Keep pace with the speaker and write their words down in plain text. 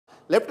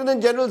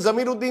Lt.Gen.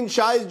 Zameer Uddin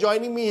Shah is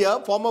joining me here,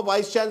 former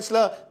Vice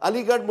Chancellor,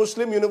 Aligarh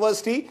Muslim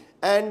University.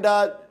 And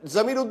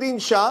Zameer Uddin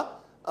Shah,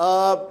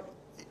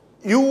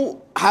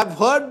 you have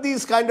heard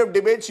these kind of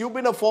debates. You've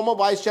been a former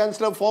Vice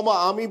Chancellor, former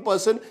army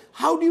person.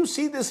 How do you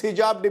see this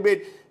hijab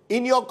debate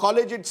in your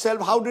college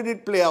itself? How did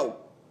it play out?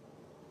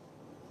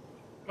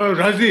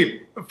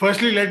 Rajdeep,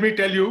 firstly, let me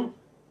tell you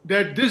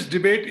that this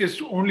debate is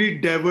only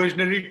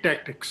diversionary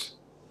tactics.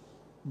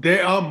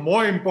 There are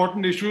more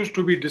important issues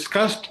to be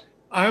discussed.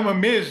 I am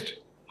amazed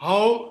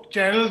how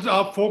channels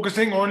are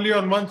focusing only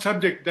on one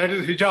subject, that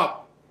is hijab.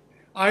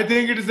 I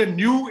think it is a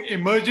new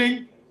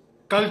emerging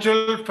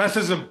cultural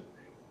fascism.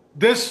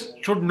 This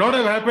should not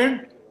have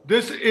happened.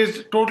 This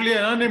is totally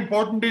an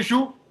unimportant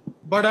issue,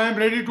 but I am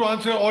ready to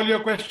answer all your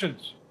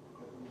questions.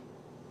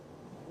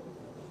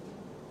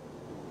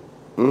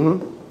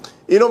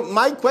 You know,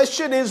 my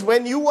question is,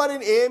 when you were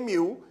in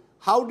AMU,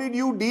 how did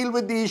you deal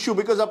with the issue?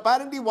 Because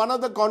apparently one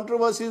of the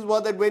controversies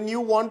was that when you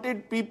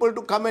wanted people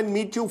to come and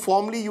meet you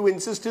formally, you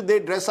insisted they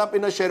dress up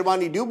in a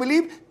sherwani. Do you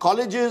believe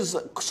colleges,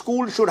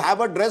 schools should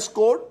have a dress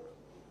code?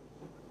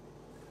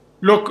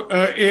 Look,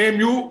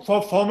 AMU,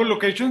 for formal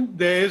occasions,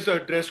 there is a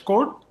dress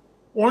code,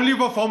 only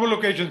for formal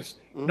occasions.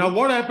 Now,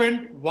 what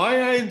happened,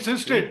 why I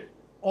insisted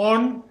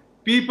on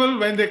people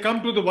when they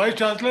come to the Vice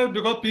Chancellor,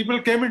 because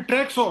people came in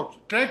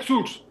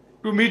tracksuits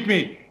to meet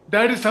me.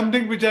 That is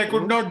something which I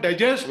could not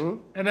digest.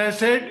 And I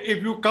said,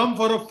 if you come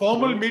for a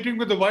formal meeting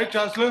with the Vice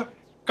Chancellor,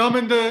 come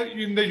in the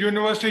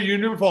university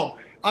uniform.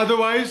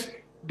 Otherwise,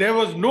 there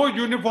was no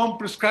uniform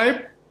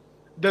prescribed.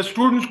 The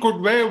students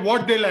could wear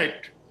what they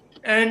liked.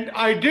 And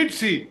I did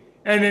see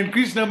an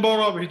increased number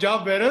of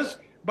hijab wearers,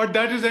 but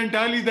that is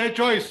entirely their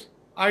choice.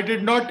 I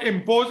did not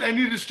impose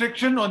any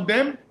restriction on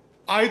them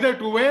either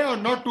to wear or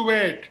not to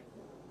wear it.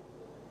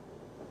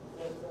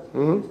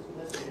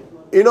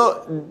 You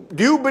know,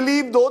 do you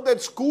believe though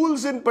that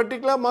schools in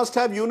particular must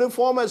have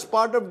uniform as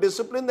part of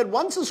discipline, that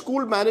once a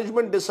school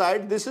management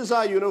decides this is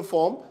our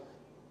uniform,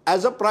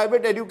 as a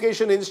private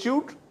education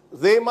institute,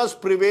 they must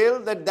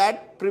prevail,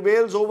 that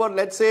prevails over,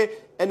 let's say,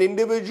 an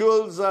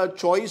individual's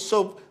choice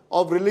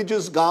of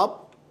religious garb?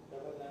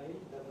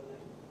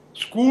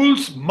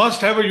 Schools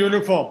must have a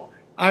uniform.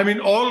 I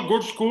mean, all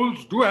good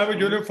schools do have a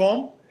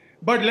uniform.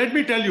 But let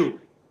me tell you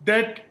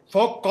that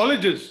for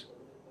colleges,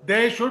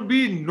 there should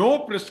be no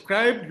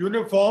prescribed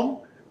uniform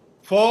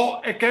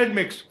for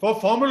academics. For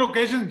formal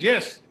occasions,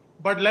 yes.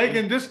 But like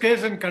in this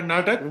case in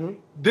Karnataka,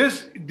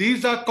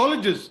 these are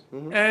colleges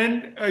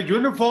and a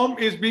uniform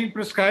is being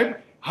prescribed.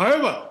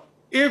 However,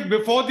 if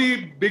before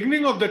the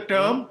beginning of the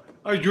term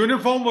a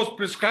uniform was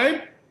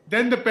prescribed,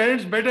 then the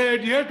parents better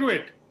adhere to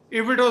it.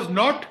 If it was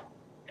not,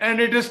 and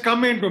it is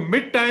coming to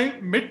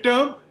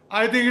midterm,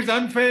 I think it's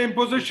unfair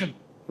imposition.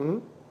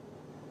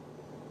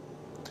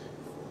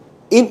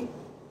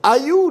 Are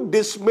you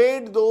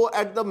dismayed though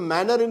at the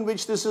manner in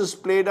which this is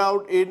played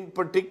out, in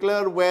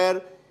particular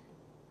where,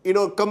 you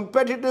know,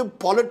 competitive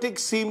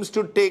politics seems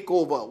to take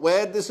over,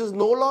 where this is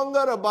no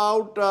longer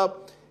about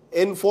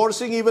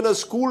enforcing even a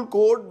school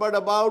code, but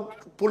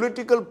about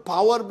political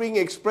power being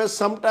expressed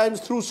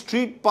sometimes through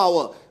street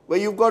power, where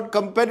you've got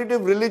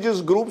competitive religious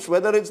groups,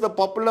 whether it's the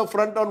Popular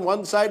Front on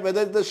one side,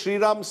 whether it's the Sri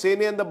Ram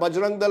Sena and the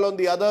Bajrang Dal on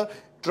the other,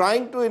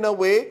 trying to, in a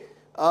way,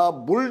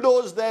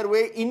 bulldoze their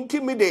way,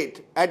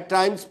 intimidate at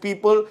times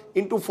people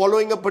into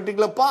following a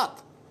particular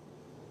path.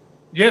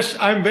 Yes,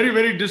 I'm very,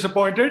 very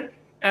disappointed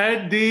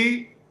at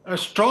the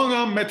strong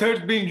arm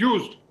methods being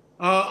used.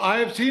 I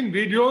have seen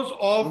videos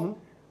of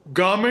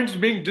garments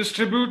being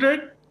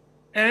distributed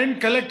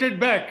and collected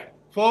back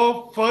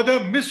for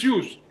further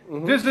misuse.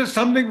 This is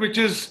something which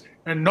is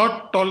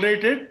not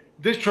tolerated.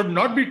 This should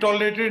not be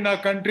tolerated in our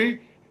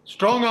country.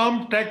 Strong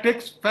arm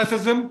tactics,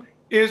 fascism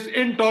is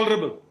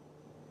intolerable.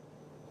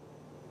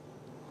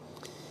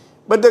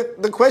 But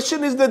the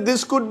question is that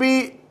this could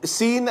be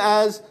seen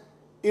as,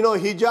 you know,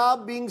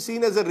 hijab being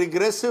seen as a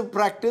regressive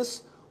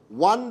practice,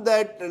 one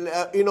that,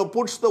 you know,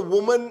 puts the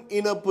woman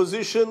in a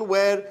position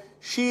where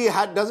she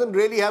doesn't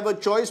really have a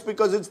choice,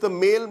 because it's the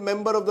male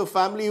member of the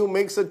family who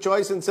makes a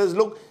choice and says,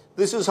 look,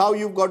 this is how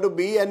you've got to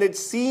be. And it's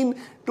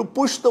seen to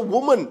push the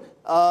woman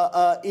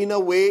in a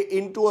way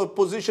into a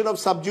position of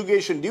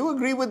subjugation. Do you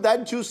agree with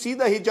that? Do you see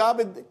the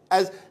hijab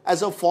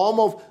as a form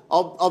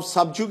of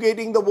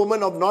subjugating the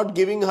woman, of not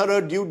giving her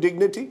her due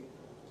dignity?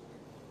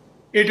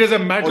 It is a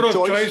matter of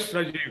choice,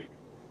 Rajiv.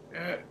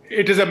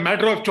 It is a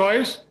matter of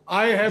choice.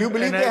 Do you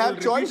believe they have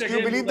choice? Do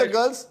you believe the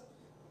girls?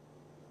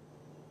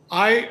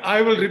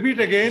 I will repeat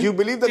again. Do you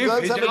believe the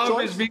girls have a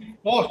choice? Is being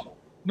forced.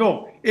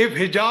 No, if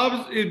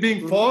hijab is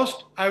being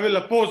forced, I will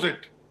oppose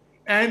it.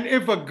 And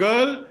if a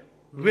girl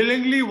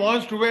willingly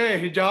wants to wear a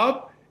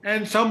hijab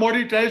and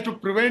somebody tries to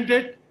prevent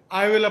it,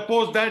 I will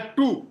oppose that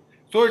too.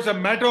 So it's a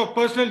matter of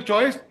personal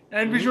choice,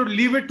 and we should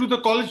leave it to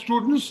the college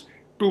students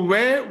to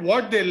wear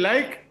what they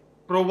like,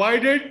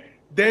 provided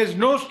there is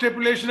no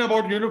stipulation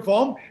about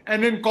uniform,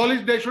 and in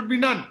college there should be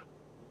none.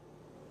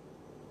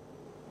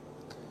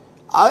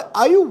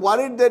 Are you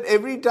worried that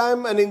every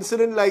time an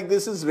incident like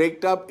this is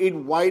raked up, it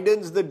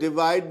widens the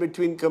divide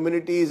between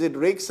communities, it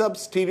rakes up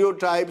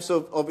stereotypes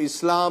of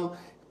Islam,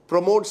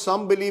 promotes,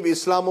 some believe,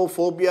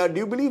 Islamophobia? Do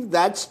you believe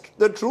that's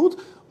the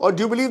truth? Or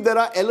do you believe there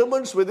are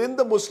elements within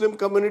the Muslim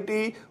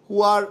community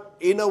who are,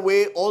 in a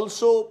way,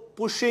 also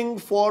pushing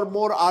for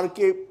more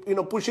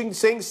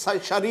saying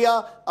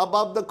Sharia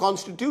above the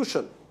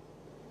constitution?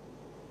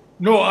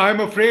 No, I'm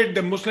afraid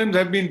the Muslims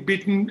have been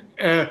beaten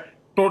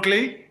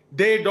totally.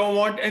 They don't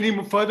want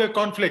any further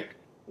conflict.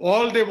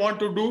 All they want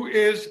to do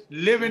is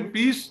live in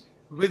peace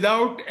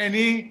without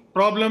any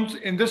problems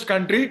in this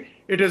country.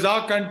 It is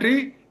our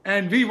country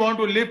and we want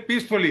to live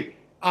peacefully.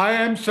 I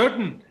am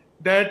certain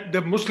that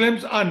the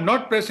Muslims are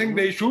not pressing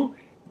the issue.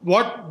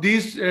 What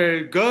these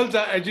girls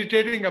are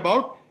agitating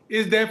about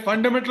is their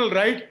fundamental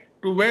right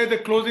to wear the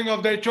clothing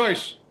of their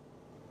choice.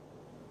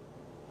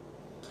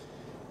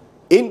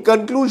 In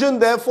conclusion,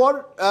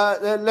 therefore,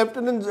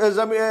 Lieutenant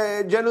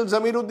General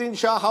Zameer Uddin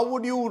Shah, how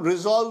would you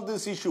resolve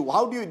this issue?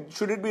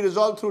 Should it be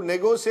resolved through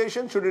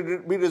negotiation? Should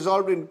it be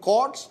resolved in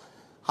courts?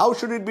 How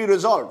should it be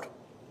resolved?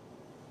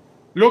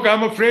 Look,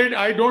 I'm afraid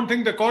I don't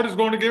think the court is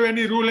going to give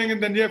any ruling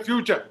in the near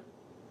future.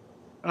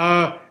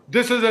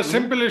 This is a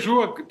simple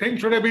issue.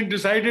 Things should have been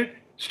decided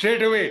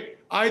straight away.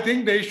 I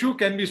think the issue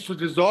can be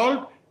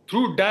resolved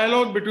through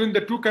dialogue between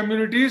the two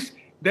communities.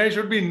 There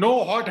should be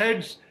no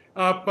hotheads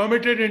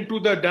permitted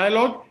into the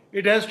dialogue.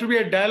 It has to be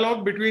a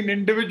dialogue between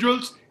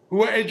individuals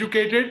who are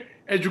educated,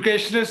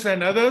 educationists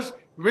and others,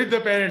 with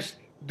the parents.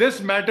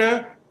 This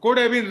matter could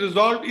have been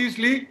resolved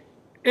easily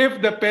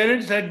if the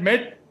parents had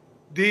met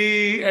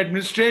the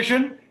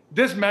administration.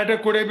 This matter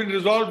could have been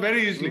resolved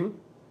very easily.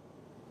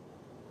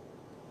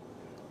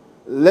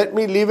 Let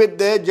me leave it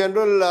there.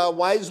 General,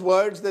 wise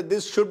words that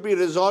this should be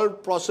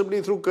resolved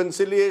possibly through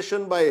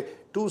conciliation by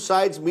two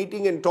sides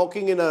meeting and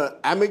talking in an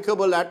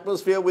amicable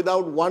atmosphere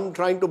without one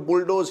trying to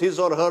bulldoze his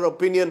or her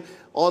opinion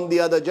on the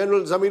other.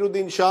 General Zameer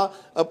Uddin Shah,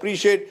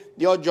 appreciate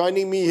your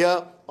joining me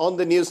here on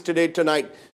the news today tonight.